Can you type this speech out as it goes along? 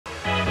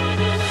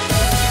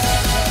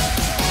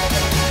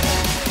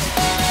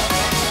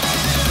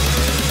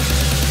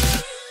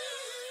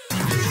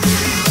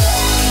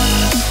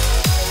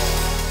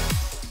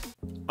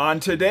On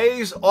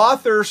today's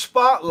Author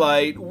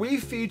Spotlight, we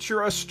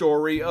feature a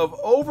story of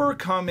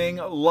overcoming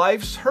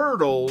life's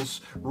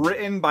hurdles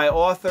written by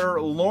author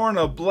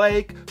Lorna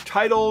Blake,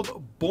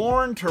 titled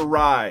Born to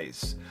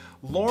Rise.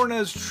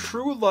 Lorna's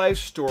true life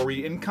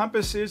story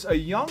encompasses a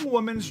young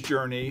woman's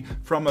journey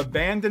from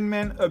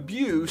abandonment,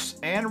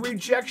 abuse, and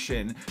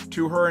rejection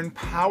to her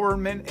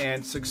empowerment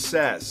and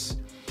success.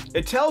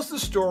 It tells the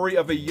story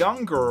of a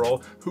young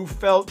girl who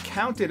felt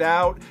counted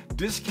out,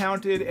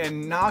 discounted,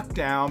 and knocked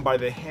down by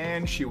the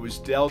hand she was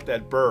dealt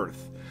at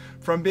birth.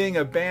 From being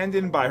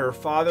abandoned by her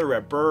father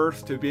at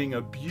birth to being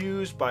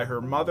abused by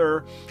her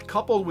mother,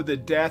 coupled with the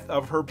death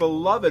of her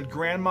beloved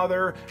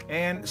grandmother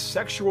and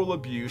sexual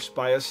abuse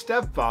by a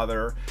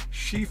stepfather,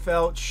 she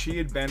felt she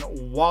had been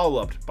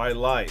walloped by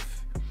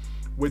life.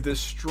 With the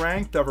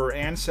strength of her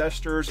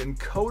ancestors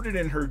encoded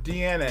in her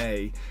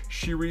DNA,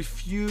 she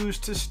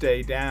refused to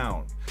stay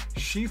down.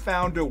 She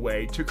found a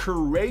way to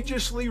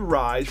courageously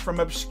rise from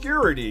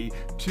obscurity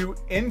to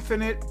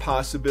infinite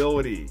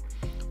possibility.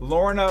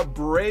 Lorna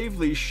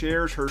bravely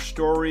shares her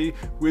story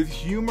with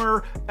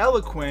humor,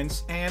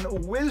 eloquence, and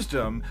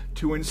wisdom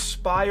to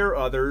inspire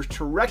others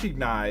to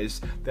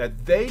recognize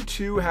that they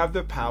too have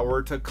the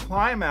power to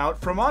climb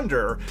out from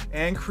under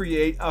and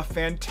create a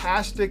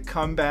fantastic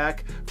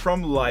comeback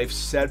from life's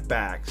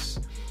setbacks.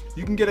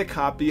 You can get a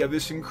copy of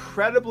this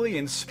incredibly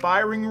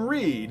inspiring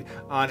read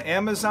on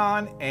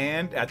Amazon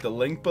and at the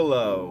link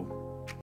below.